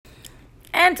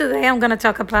And today I'm gonna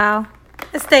talk about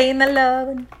staying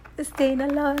alone. Staying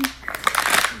alone.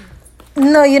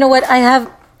 No, you know what? I have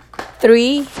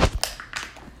 3.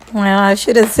 Well, I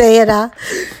shouldn't say it.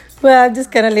 Well, I'm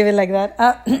just gonna leave it like that.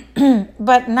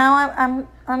 But now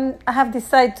I have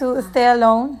decided to stay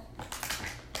alone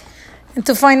and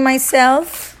to find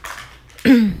myself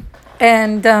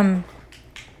and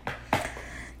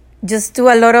just do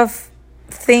a lot of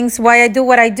things. Why I do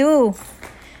what I do.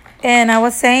 And I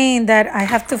was saying that I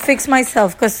have to fix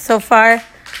myself because so far,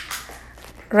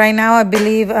 right now, I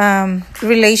believe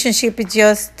relationship is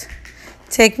just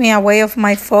take me away of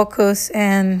my focus,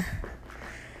 and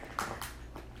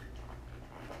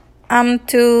I'm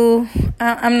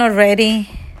not ready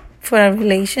for a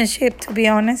relationship, to be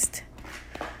honest.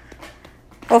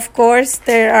 Of course,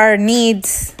 there are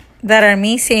needs that are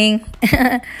missing,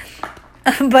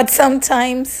 but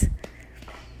sometimes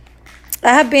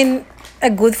I have been a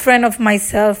good friend of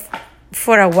myself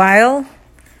for a while.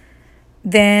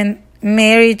 Then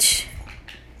marriage,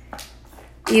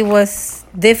 it was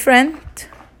different.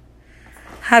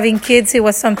 Having kids, it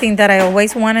was something that I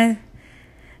always wanted.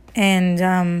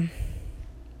 And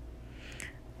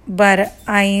but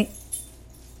I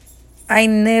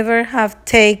never have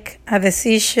take a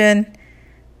decision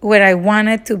where I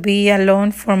wanted to be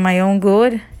alone for my own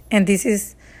good. And this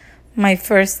is my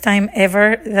first time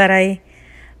ever that I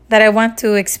want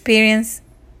to experience,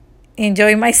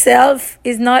 enjoy myself.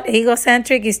 It's not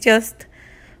egocentric. It's just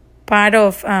part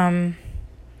of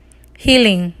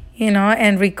healing,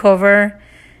 and recover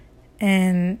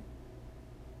and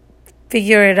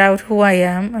figure it out who I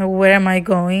am or where am I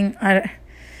going.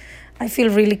 I feel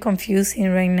really confusing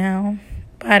right now,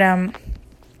 but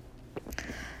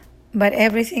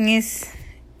everything is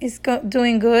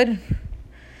doing good.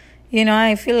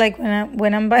 I feel like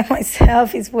when I'm by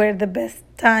myself is where the best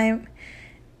time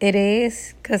it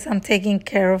is, because I'm taking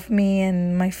care of me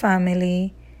and my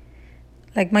family,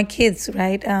 like my kids,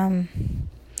 right?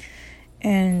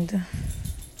 And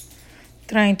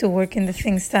trying to work in the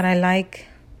things that I like.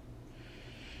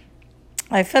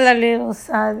 I felt a little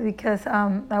sad because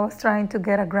I was trying to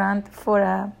get a grant for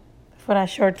a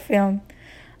short film.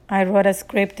 I wrote a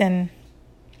script and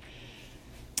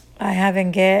I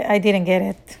didn't get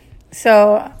it.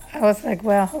 So I was like,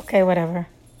 well, okay, whatever.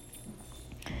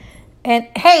 And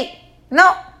hey,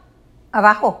 no,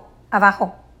 abajo.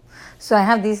 So I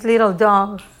have this little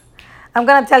dog. I'm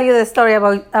gonna tell you the story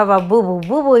about Boo Boo.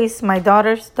 Boo Boo is my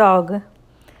daughter's dog,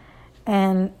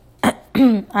 and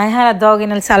I had a dog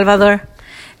in El Salvador,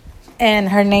 and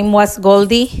her name was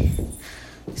Goldie.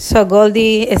 So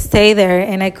Goldie stayed there,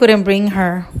 and I couldn't bring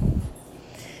her.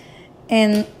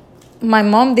 And my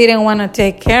mom didn't want to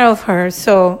take care of her,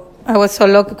 so I was so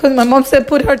lucky because my mom said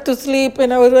put her to sleep,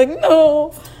 and I was like,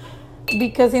 no.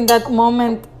 Because in that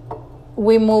moment,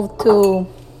 we moved to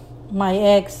my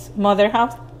ex-mother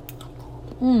house.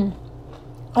 And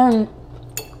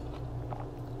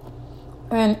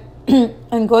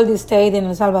and Goldie stayed in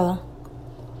El Salvador.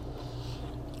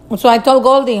 So I told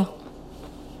Goldie,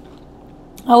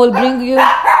 I will bring you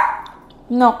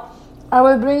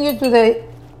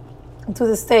to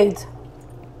the States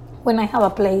when I have a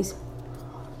place.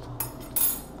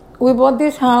 We bought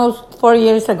this house 4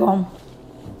 years ago.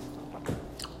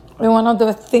 And one of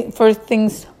the first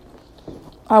things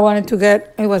I wanted to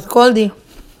get, it was Goldie.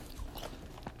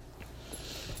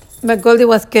 But Goldie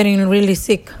was getting really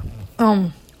sick.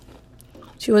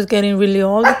 She was getting really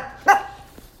old.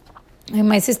 And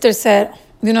my sister said,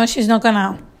 she's not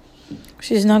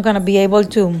gonna be able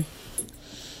to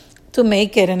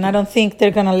make it, and I don't think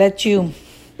they're gonna let you.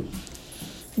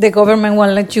 The government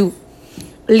won't let you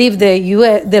leave the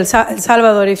El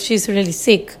Salvador if she's really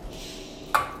sick.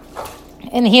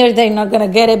 And here they're not gonna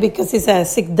get it because it's a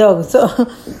sick dog. So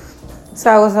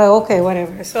I was like, okay,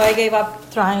 whatever. So I gave up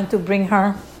trying to bring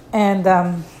her. And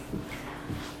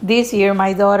this year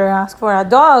my daughter asked for a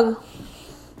dog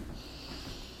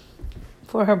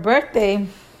for her birthday,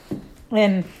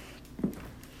 and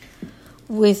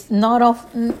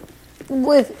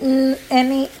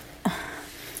any,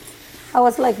 I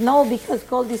was like, no, because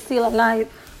Goldie's still alive.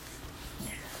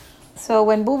 So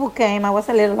when Boo Boo came, I was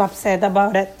a little upset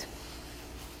about it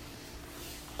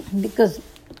because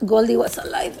Goldie was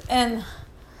alive.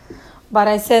 But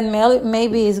I said,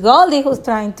 maybe it's Goldie who's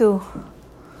trying to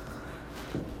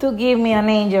give me an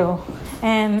angel.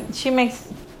 And she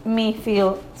makes me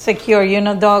feel secure.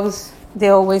 Dogs,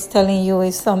 they're always telling you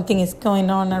if something is going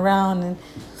on around, and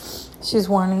she's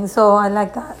warning. So I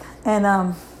like that.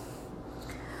 And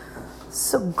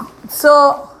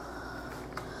so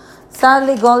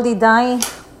sadly, Goldie died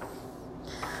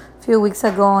a few weeks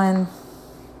ago, and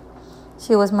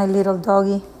She was my little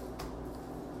doggy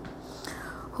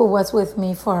who was with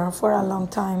me for a long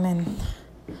time,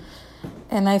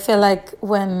 and I feel like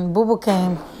when Boo Boo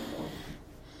came,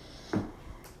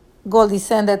 Goldie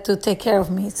descended to take care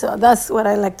of me. So that's what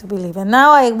I like to believe. And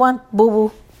now I want Boo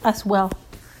Boo as well.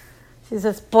 She's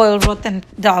a spoiled, rotten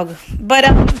dog. But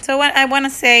so what I want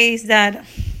to say is that,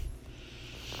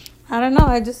 I don't know,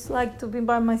 I just like to be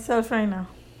by myself right now.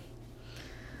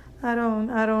 I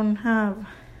don't have...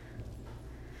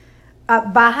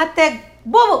 bájate,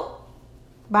 Boo Boo.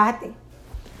 Bájate.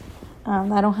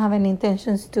 I don't have any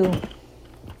intentions to...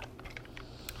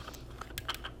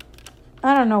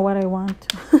 I don't know what I want.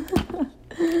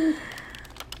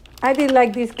 I did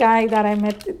like this guy that I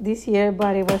met this year,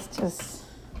 but it was just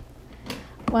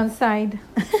one side.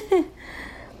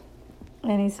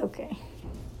 And it's okay.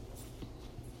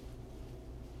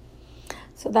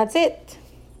 So that's it.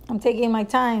 I'm taking my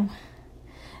time.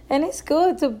 And it's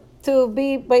good to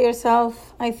be by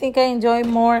yourself. I think I enjoy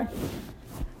more.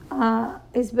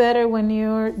 It's better when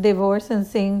you're divorced and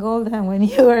single than when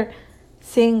you're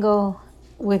single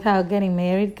without getting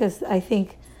married, because I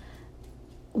think,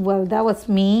 well, that was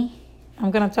me. I'm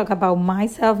going to talk about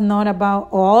myself, not about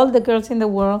all the girls in the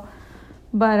world.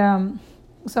 But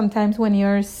sometimes when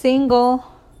you're single,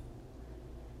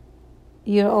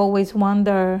 you always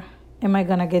wonder, am I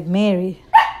going to get married?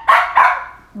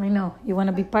 I know, you want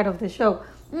to be part of the show.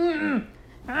 You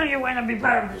want to be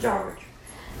part of the show.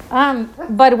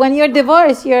 But when you're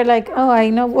divorced, you're like, oh,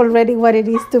 I know already what it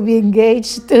is to be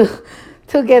engaged, to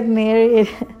get married,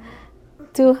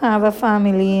 to have a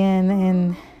family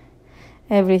and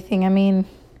everything. I mean,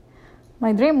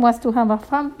 my dream was to have a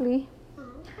family.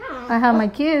 I have my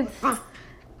kids.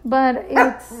 But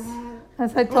it's,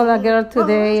 as I told a girl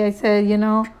today, I said, you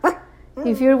know,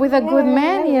 if you're with a good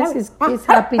man, yes, he's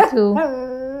happy to.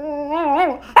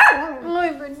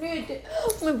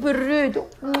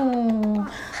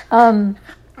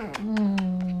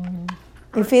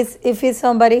 If it's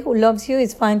somebody who loves you,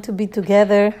 it's fine to be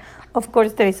together. Of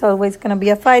course, there is always going to be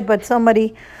a fight, but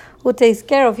somebody who takes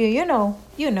care of you, you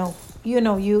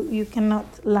cannot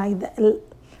lie that.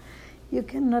 You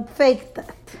cannot fake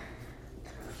that.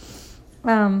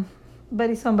 But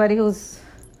it's somebody who's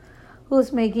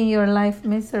making your life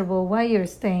miserable while you're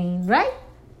staying, right?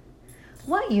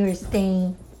 While you're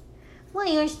staying.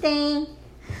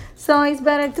 So it's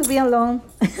better to be alone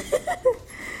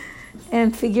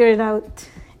and figure it out.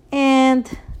 And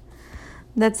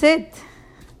that's it.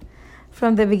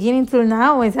 From the beginning till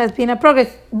now, it has been a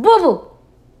progress. Boo Boo.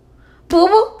 Boo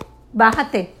Boo,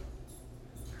 bájate.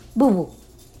 Boo Boo.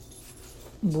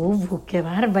 Boo Boo, qué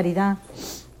barbaridad.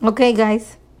 Okay,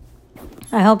 guys.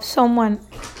 I hope someone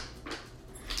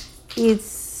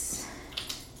is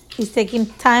taking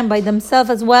time by themselves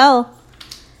as well.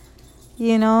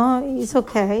 You know, it's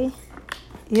okay.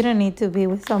 You don't need to be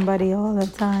with somebody all the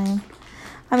time.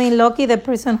 I mean, lucky the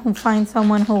person who finds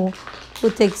someone who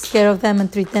takes care of them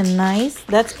and treat them nice.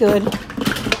 That's good.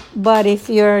 But if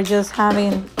you're just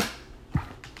having,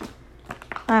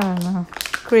 I don't know,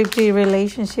 creepy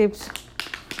relationships,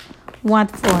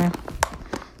 what for?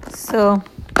 So,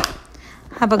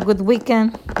 have a good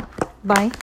weekend. Bye.